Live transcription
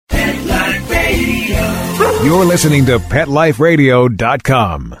You're listening to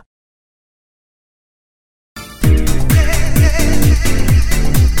PetLifeRadio.com.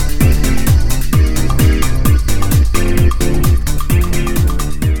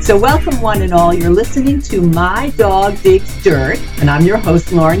 So welcome one and all. You're listening to My Dog Digs Dirt, and I'm your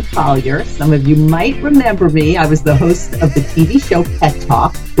host, Lauren Collier. Some of you might remember me. I was the host of the TV show Pet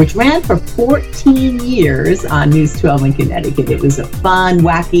Talk, which ran for 14 years on News 12 in Connecticut. It was a fun,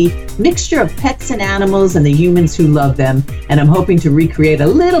 wacky mixture of pets and animals and the humans who love them, and I'm hoping to recreate a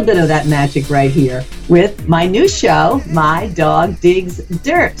little bit of that magic right here with my new show, My Dog Digs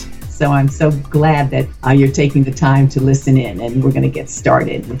Dirt. So I'm so glad that you're taking the time to listen in, and we're going to get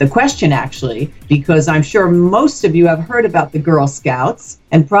started with the question, actually, because I'm sure most of you have heard about the Girl Scouts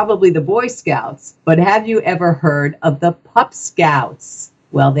and probably the Boy Scouts, but have you ever heard of the Pup Scouts?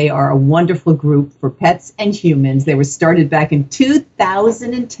 Well, they are a wonderful group for pets and humans. They were started back in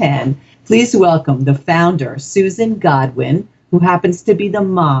 2010. Please welcome the founder, Susan Godwin, who happens to be the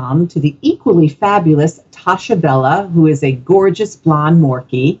mom to the equally fabulous Tasha Bella, who is a gorgeous blonde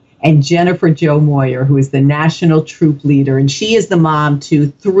Morkie, and Jennifer Jo Moyer, who is the national troop leader. And she is the mom to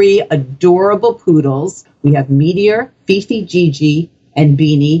 3 adorable poodles. We have Meteor, Fifi, Gigi, and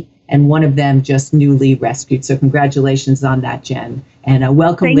Beanie, and one of them just newly rescued. So congratulations on that, Jen. And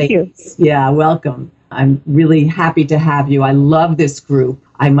welcome, Thank ladies. you. Yeah, welcome. I'm really happy to have you. I love this group.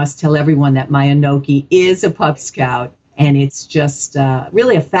 I must tell everyone that my Inoki is a Pup Scout. And it's just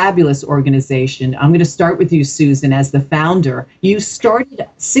really a fabulous organization. I'm going to start with you, Susan, as the founder. You started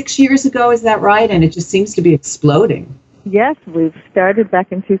 6 years ago, is that right? And it just seems to be exploding. Yes, we've started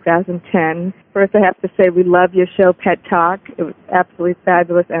back in 2010. First, I have to say we love your show, Pet Talk. It was absolutely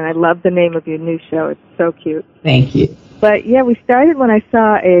fabulous, and I love the name of your new show. It's so cute. Thank you. But, yeah, we started when I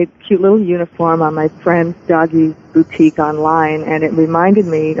saw a cute little uniform on my friend's doggy boutique online, and it reminded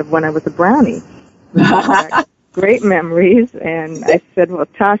me of when I was a brownie. Great memories, and I said, well,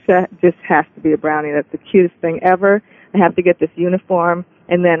 Tasha just has to be a brownie. That's the cutest thing ever. I have to get this uniform.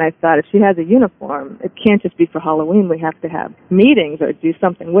 And then I thought, if she has a uniform, it can't just be for Halloween. We have to have meetings or do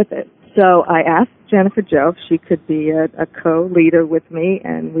something with it. So I asked Jennifer Jo if she could be a co-leader with me,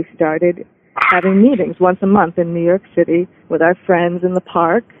 and we started having meetings once a month in New York City with our friends in the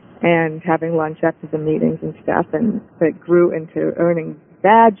park and having lunch after the meetings and stuff. And it grew into earning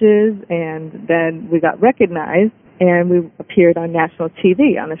badges, and then we got recognized, and we appeared on national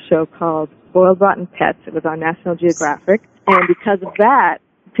TV on a show called Spoiled Rotten Pets. It was on National Geographic, and because of that,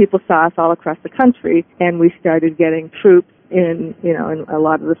 people saw us all across the country, and we started getting troops in a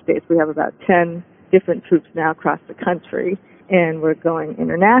lot of the states. We have about 10 different troops now across the country, and we're going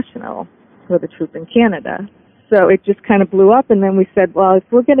international with a troop in Canada. So it just kind of blew up, and then we said, well, if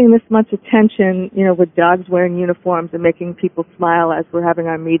we're getting this much attention, with dogs wearing uniforms and making people smile as we're having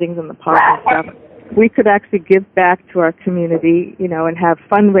our meetings in the park and stuff, we could actually give back to our community, and have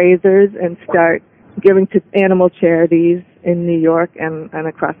fundraisers and start giving to animal charities in New York and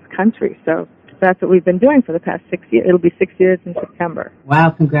across the country. So that's what we've been doing for the past 6 years. It'll be 6 years in September.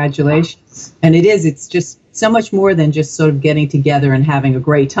 Wow, congratulations. And it's just so much more than just sort of getting together and having a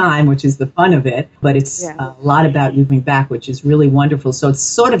great time, which is the fun of it, but it's a lot about giving back, which is really wonderful. So it's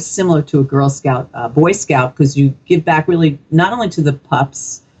sort of similar to a Girl Scout, Boy Scout, because you give back really not only to the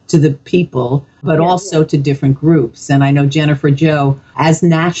pups, to the people, but also to different groups. And I know Jennifer Jo, as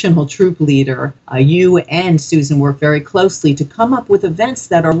national troop leader, you and Susan work very closely to come up with events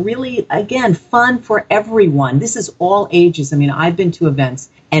that are really, again, fun for everyone. This is all ages. I mean, I've been to events,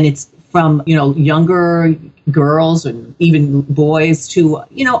 and it's from, younger girls and even boys to,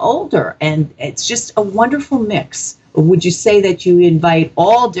 older. And it's just a wonderful mix. Would you say that you invite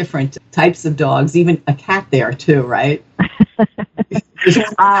all different types of dogs, even a cat there too, right?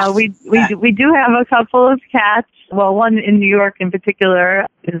 We do have a couple of cats. Well, one in New York in particular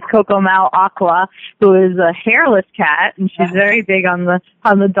is Coco Mal Aqua, who is a hairless cat, and she's very big on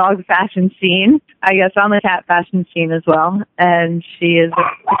the dog fashion scene. I guess on the cat fashion scene as well. And she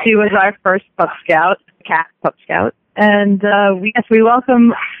was our first cat pup scout. And we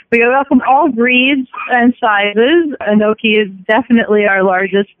welcome all breeds and sizes. Inoki is definitely our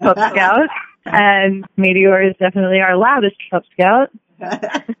largest pup scout, and Meteor is definitely our loudest pup scout.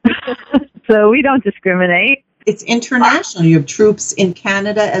 So we don't discriminate. It's international. You have troops in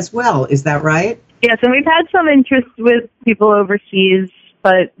Canada as well. Is that right? Yes, and we've had some interest with people overseas,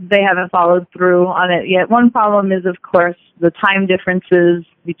 but they haven't followed through on it yet. One problem is, of course, the time differences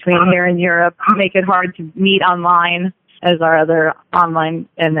between here and Europe make it hard to meet online, as our other online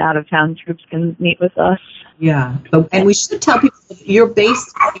and out-of-town troops can meet with us. Yeah, and we should tell people that you're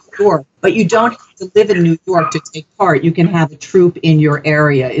based in New York, but you don't have to live in New York to take part. You can have a troop in your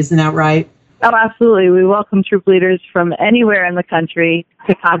area. Isn't that right? Oh, absolutely. We welcome troop leaders from anywhere in the country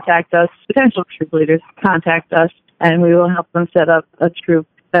to contact us, potential troop leaders contact us, and we will help them set up a troop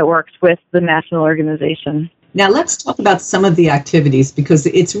that works with the national organization. Now let's talk about some of the activities, because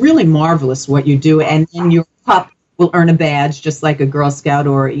it's really marvelous what you do, and then your pup will earn a badge just like a Girl Scout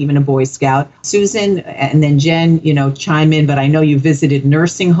or even a Boy Scout. Susan and then Jen, chime in, but I know you visited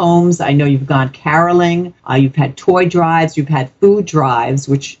nursing homes. I know you've gone caroling. You've had toy drives. You've had food drives,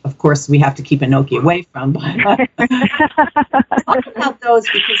 which, of course, we have to keep Inoki away from. But talk about those,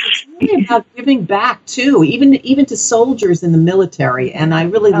 because it's really about giving back, too, even to soldiers in the military. And I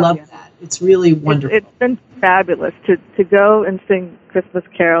really love that. It's really wonderful. It's been fabulous to go and sing Christmas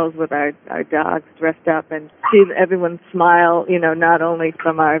carols with our dogs dressed up and see everyone smile, not only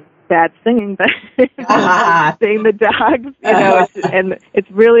from our bad singing, but seeing the dogs, and it's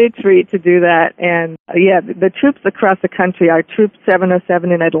really a treat to do that. And the troops across the country, our Troop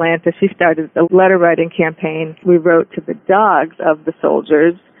 707 in Atlanta, she started a letter writing campaign. We wrote to the dogs of the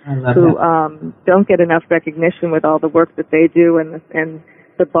soldiers who don't get enough recognition with all the work that they do and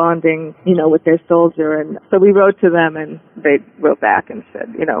the bonding, with their soldier. And so we wrote to them, and they wrote back and said,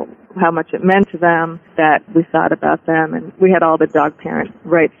 how much it meant to them, that we thought about them. And we had all the dog parents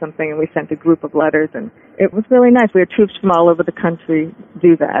write something, and we sent a group of letters, and it was really nice. We had troops from all over the country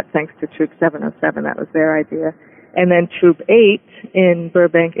do that, thanks to Troop 707. That was their idea. And then Troop 8 in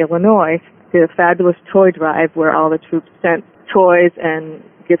Burbank, Illinois, did a fabulous toy drive where all the troops sent toys and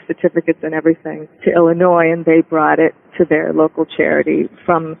gift certificates and everything to Illinois, and they brought it to their local charity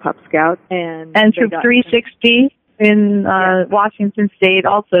from the Pup Scouts. And Troop 360 in Washington State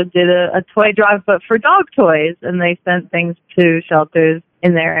also did a toy drive, but for dog toys, and they sent things to shelters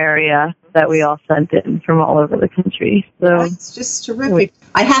in their area that we all sent in from all over the country. So it's just terrific.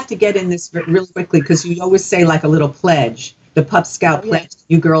 I have to get in this really quickly, because you always say like a little pledge. The Pup Scout pledge. Yes.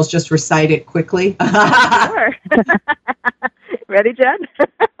 You girls just recite it quickly. Sure. Ready, Jen?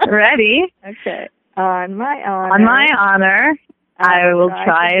 Ready. Okay. On my honor, I will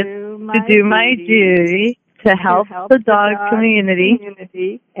try to do my duty to help the dog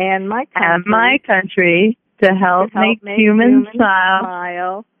community and my country to help make humans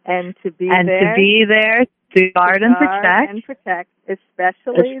smile and to be there to guard and protect,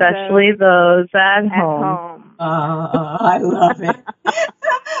 especially those at home. I love it.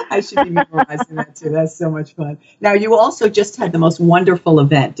 I should be memorizing that too. That's so much fun. Now, you also just had the most wonderful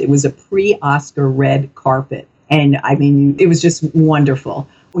event. It was a pre-Oscar red carpet. And I mean, it was just wonderful.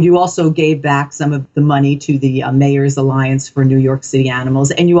 You also gave back some of the money to the Mayor's Alliance for New York City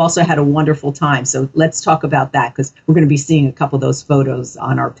Animals. And you also had a wonderful time. So let's talk about that, because we're going to be seeing a couple of those photos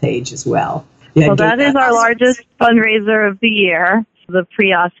on our page as well. Well, that is our largest fundraiser of the year, the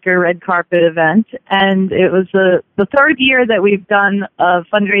pre-Oscar red carpet event. And it was the third year that we've done a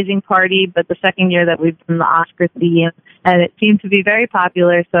fundraising party, but the second year that we've done the Oscar theme. And it seemed to be very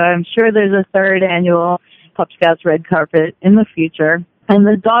popular, so I'm sure there's a third annual Pup Scouts red carpet in the future. And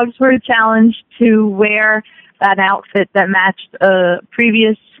the dogs were challenged to wear an outfit that matched a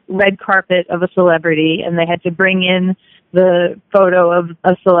previous red carpet of a celebrity, and they had to bring in the photo of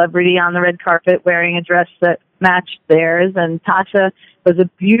a celebrity on the red carpet wearing a dress that matched theirs. And Tasha was a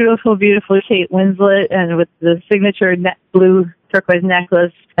beautiful, beautiful Kate Winslet, and with the signature blue turquoise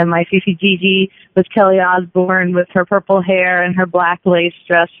necklace. And my Fifi Gigi was Kelly Osbourne with her purple hair and her black lace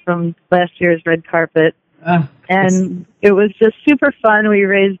dress from last year's red carpet. And it was just super fun. We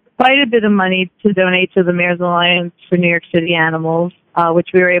raised quite a bit of money to donate to the Mayor's Alliance for New York City Animals, which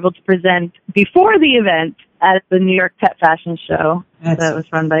we were able to present before the event at the New York Pet Fashion Show that was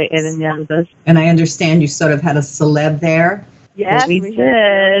run by Ed and Yandis. And I understand you sort of had a celeb there. Yes, we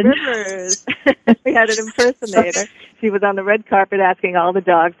did. We had an impersonator. She was on the red carpet asking all the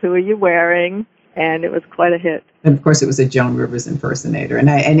dogs, "Who are you wearing?" And it was quite a hit. And of course, it was a Joan Rivers impersonator.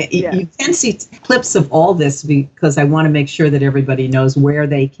 You can see clips of all this, because I want to make sure that everybody knows where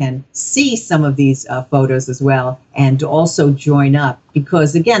they can see some of these photos as well, and to also join up.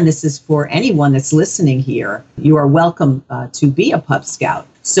 Because, again, this is for anyone that's listening here. You are welcome to be a Pup Scout.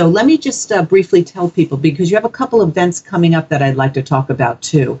 So let me just briefly tell people, because you have a couple events coming up that I'd like to talk about,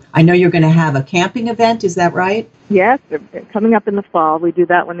 too. I know you're going to have a camping event. Is that right? Yes, they're coming up in the fall. We do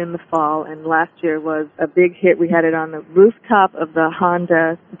that one in the fall, and last year was a big hit. We had it on the rooftop of the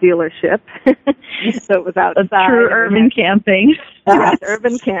Honda dealership, so it was outside. A true urban camping. Yes,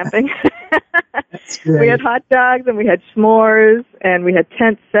 urban camping. That's great. We had hot dogs, and we had s'mores, and we had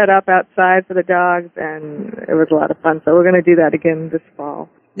tents set up outside for the dogs, and it was a lot of fun. So we're going to do that again this fall.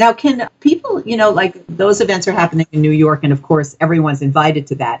 Now, can people, like those events are happening in New York, and of course everyone's invited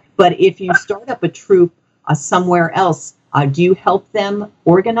to that. But if you start up a troop somewhere else, Do you help them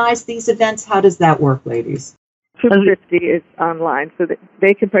organize these events? How does that work, ladies? Troop 50 is online, so that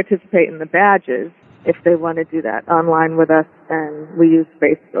they can participate in the badges if they want to do that online with us, and we use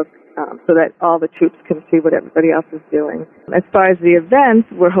Facebook so that all the troops can see what everybody else is doing. As far as the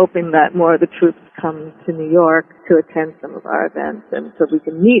events, we're hoping that more of the troops come to New York to attend some of our events, and so we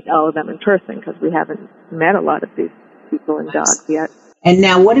can meet all of them in person, because we haven't met a lot of these people and dogs yet. And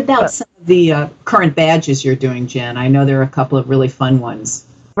now, what about some of the current badges you're doing, Jen? I know there are a couple of really fun ones.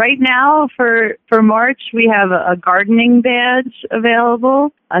 Right now, for March, we have a gardening badge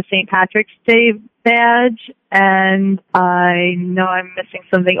available, a St. Patrick's Day badge, and I know I'm missing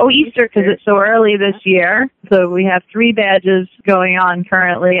something. Oh, Easter, because it's so early this year. So we have 3 badges going on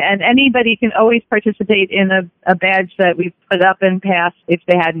currently, and anybody can always participate in a badge that we've put up in past if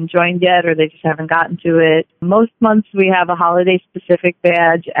they hadn't joined yet or they just haven't gotten to it. Most months we have a holiday-specific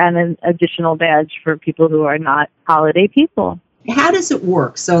badge and an additional badge for people who are not holiday people. How does it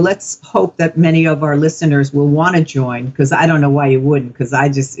work? So let's hope that many of our listeners will want to join, because I don't know why you wouldn't, because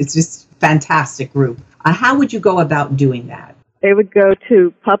it's just a fantastic group. How would you go about doing that? They would go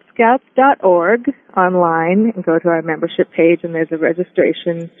to pupscouts.org online and go to our membership page, and there's a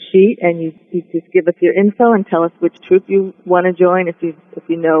registration sheet, and you just give us your info and tell us which troop you want to join if you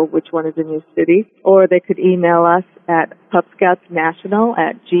know which one is in your city. Or they could email us at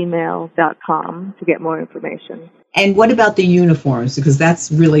pupscoutsnational@gmail.com to get more information. And what about the uniforms? Because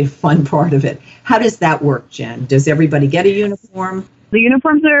that's really a fun part of it. How does that work, Jen? Does everybody get a uniform? The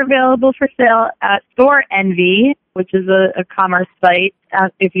uniforms are available for sale at Store Envy, which is a commerce site.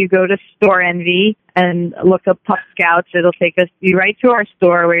 If you go to Store Envy and look up Pup Scouts, it'll take you right to our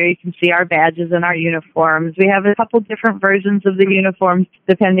store where you can see our badges and our uniforms. We have a couple different versions of the uniforms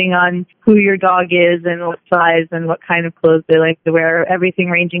depending on who your dog is and what size and what kind of clothes they like to wear. Everything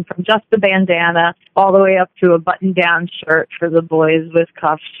ranging from just a bandana all the way up to a button-down shirt for the boys with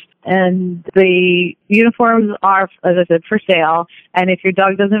cuffs. And the uniforms are, as I said, for sale. And if your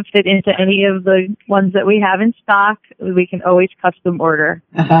dog doesn't fit into any of the ones that we have in stock, we can always custom order.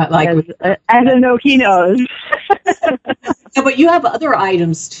 As a no, he knows. Yeah, but you have other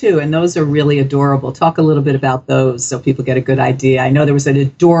items too, and those are really adorable. Talk a little bit about those so people get a good idea. I know there was an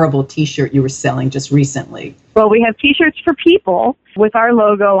adorable T-shirt you were selling just recently. Well, we have T-shirts for people with our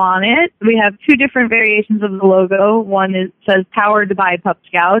logo on it. We have 2 different variations of the logo. One says "Powered by Pup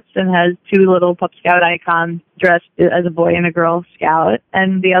Scouts" and has 2 little Pup Scout icons dressed as a boy and a girl scout.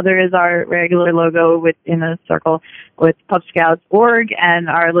 And the other is our regular logo in a circle with Pup Scouts org and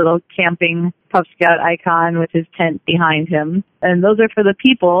our little camping Pup Scout icon with his tent behind him. And those are for the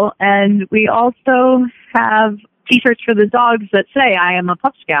people. And we also have T-shirts for the dogs that say "I am a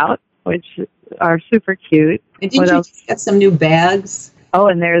Pup Scout," which are super cute. And didn't you just get some new bags? Oh,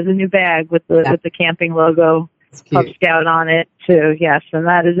 and there's a new bag with the camping logo, Pup Scout on it too. Yes, and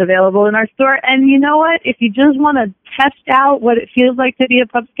that is available in our store. And you know what? If you just want to test out what it feels like to be a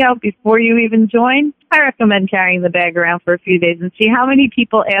Pup Scout before you even join, I recommend carrying the bag around for a few days and see how many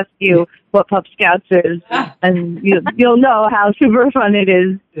people ask you what Pup Scouts is, and you'll know how super fun it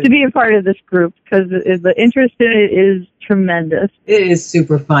is to be a part of this group, because the interest in it is tremendous. It is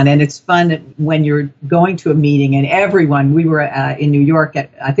super fun, and it's fun when you're going to a meeting and everyone, we were in New York at,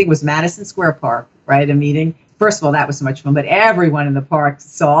 I think it was Madison Square Park, right, a meeting. First of all, that was so much fun, but everyone in the park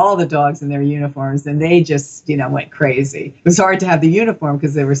saw all the dogs in their uniforms, and they just, went crazy. It was hard to have the uniform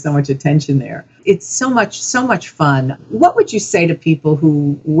because there was so much attention there. It's so much fun. What would you say to people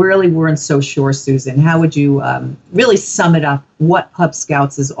who really weren't so sure, Susan? How would you really sum it up, what Pup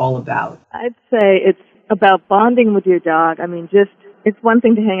Scouts is all about? I'd say it's about bonding with your dog. I mean, it's one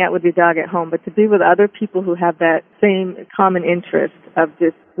thing to hang out with your dog at home, but to be with other people who have that same common interest of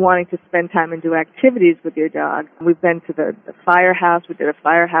just wanting to spend time and do activities with your dog. We've been to the firehouse. We did a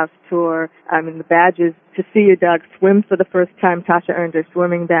firehouse tour. The badges, to see your dog swim for the first time. Tasha earned her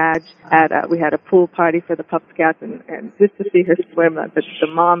swimming badge. We had a pool party for the Pup Scouts, and just to see her swim, the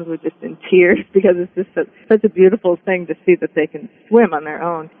moms were just in tears because it's just such a beautiful thing to see that they can swim on their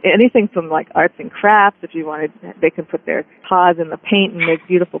own. Anything from like arts and crafts, if you wanted, they can put their paws in the paint and make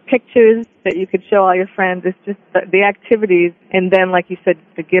beautiful pictures that you could show all your friends. It's just the activities, and then, like you said,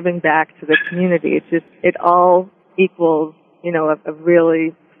 the giving back to the community. It all equals, a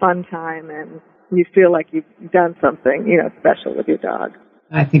really fun time, and you feel like you've done something, special with your dog.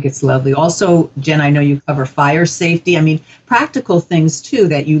 I think it's lovely. Also, Jen, I know you cover fire safety. Practical things, too,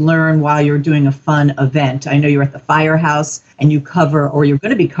 that you learn while you're doing a fun event. I know you're at the firehouse, and you cover, or you're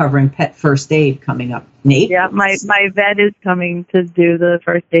going to be covering pet first aid coming up. Nate? Yeah, my vet is coming to do the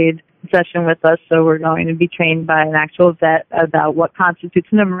first aid session with us, so we're going to be trained by an actual vet about what constitutes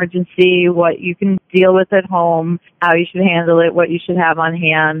an emergency, what you can deal with at home, how you should handle it, what you should have on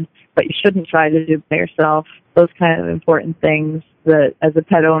hand, what you shouldn't try to do by yourself, those kind of important things that as a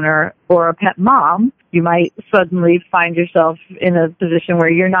pet owner or a pet mom, you might suddenly find yourself in a position where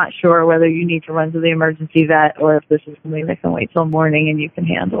you're not sure whether you need to run to the emergency vet or if this is something that can wait till morning and you can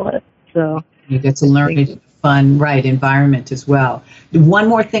handle it. So you get to learn a fun, right, environment as well. One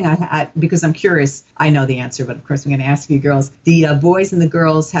more thing, because I'm curious, I know the answer, but of course I'm going to ask you girls. The boys and the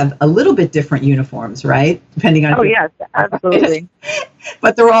girls have a little bit different uniforms, right? Depending on. Oh, yes, absolutely.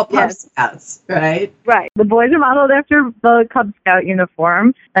 But they're all Cub Scouts, right? Right. The boys are modeled after the Cub Scout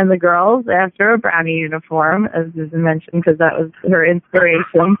uniform, and the girls after a Brownie uniform, as Susan mentioned, because that was her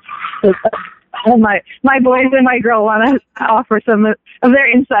inspiration. My boys and my girl want to offer some of their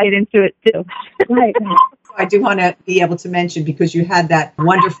insight into it, too. Right. I do want to be able to mention, because you had that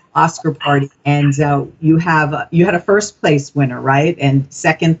wonderful Oscar party, and you had a first place winner, right? And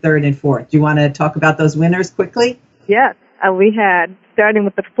second, third, and fourth. Do you want to talk about those winners quickly? Yes. We had, starting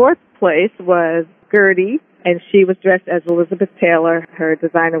with the fourth place was Gertie, and she was dressed as Elizabeth Taylor. Her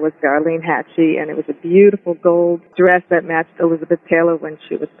designer was Darlene Hatchie, and it was a beautiful gold dress that matched Elizabeth Taylor when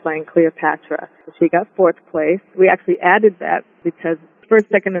she was playing Cleopatra. So she got fourth place. We actually added that because first,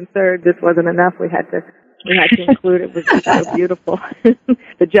 second, and third, this wasn't enough. We had to include it. It was so beautiful.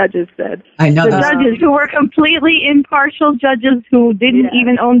 The judges said. I know the judges who were completely impartial judges who didn't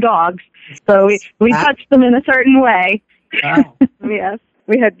even own dogs. So we touched them in a certain way. Wow. Yes.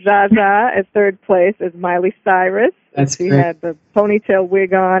 We had Zaza at third place as Miley Cyrus. That's she great. had the ponytail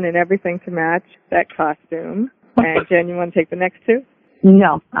wig on and everything to match that costume. And Jen, you want to take the next two?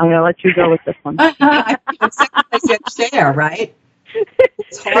 No, I'm going to let you go with this one. Second place, you had Cher, right?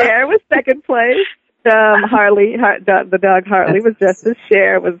 Cher was second place. Harley, the dog Harley, was dressed as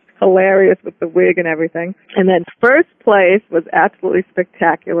Cher, was hilarious with the wig and everything. And then first place was absolutely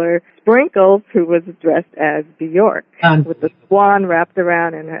spectacular. Sprinkles, who was dressed as Bjork, with the swan wrapped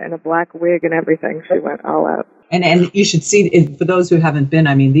around in a black wig and everything. She went all out. And you should see it, for those who haven't been,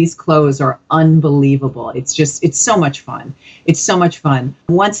 I mean, these clothes are unbelievable. It's so much fun. It's so much fun.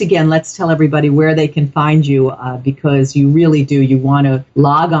 Once again, let's tell everybody where they can find you, because you really do. You want to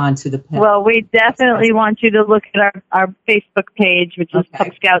log on to the pet. Well, we definitely want you to look at our Facebook page, which is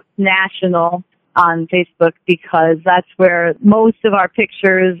Cub Scouts National on Facebook, because that's where most of our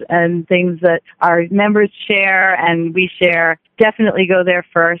pictures and things that our members share and we share definitely go there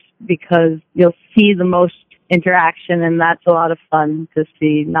first, because you'll see the most interaction, and that's a lot of fun to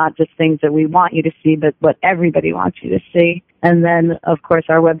see, not just things that we want you to see, but what everybody wants you to see. And then, of course,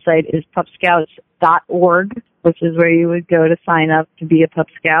 our website is pupscouts.org, which is where you would go to sign up to be a Pup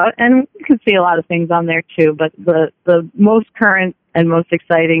Scout. And you can see a lot of things on there, too, but the most current and most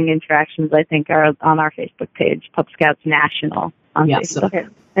exciting interactions, I think, are on our Facebook page, Pup Scouts National on Facebook.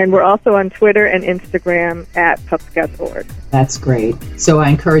 And we're also on Twitter and Instagram at PupScouts.org. That's great. So I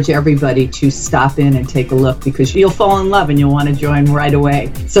encourage everybody to stop in and take a look, because you'll fall in love and you'll want to join right away.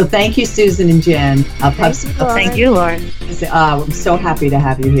 So thank you, Susan and Jen. Thank you, Lauren. I'm so happy to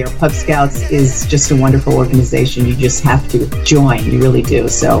have you here. Pup Scouts is just a wonderful organization. You just have to join. You really do.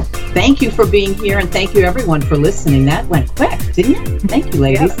 So thank you for being here, and thank you, everyone, for listening. That went quick, didn't it? Thank you,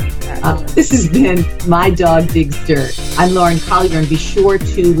 ladies. This has been My Dog Digs Dirt. I'm Lauren Collier, and be sure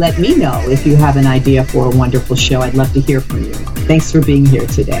to let me know if you have an idea for a wonderful show. I'd love to hear from you. Thanks for being here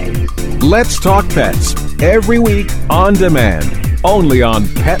today. Let's Talk Pets, every week on demand, only on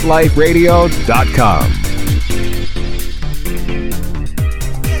PetLifeRadio.com.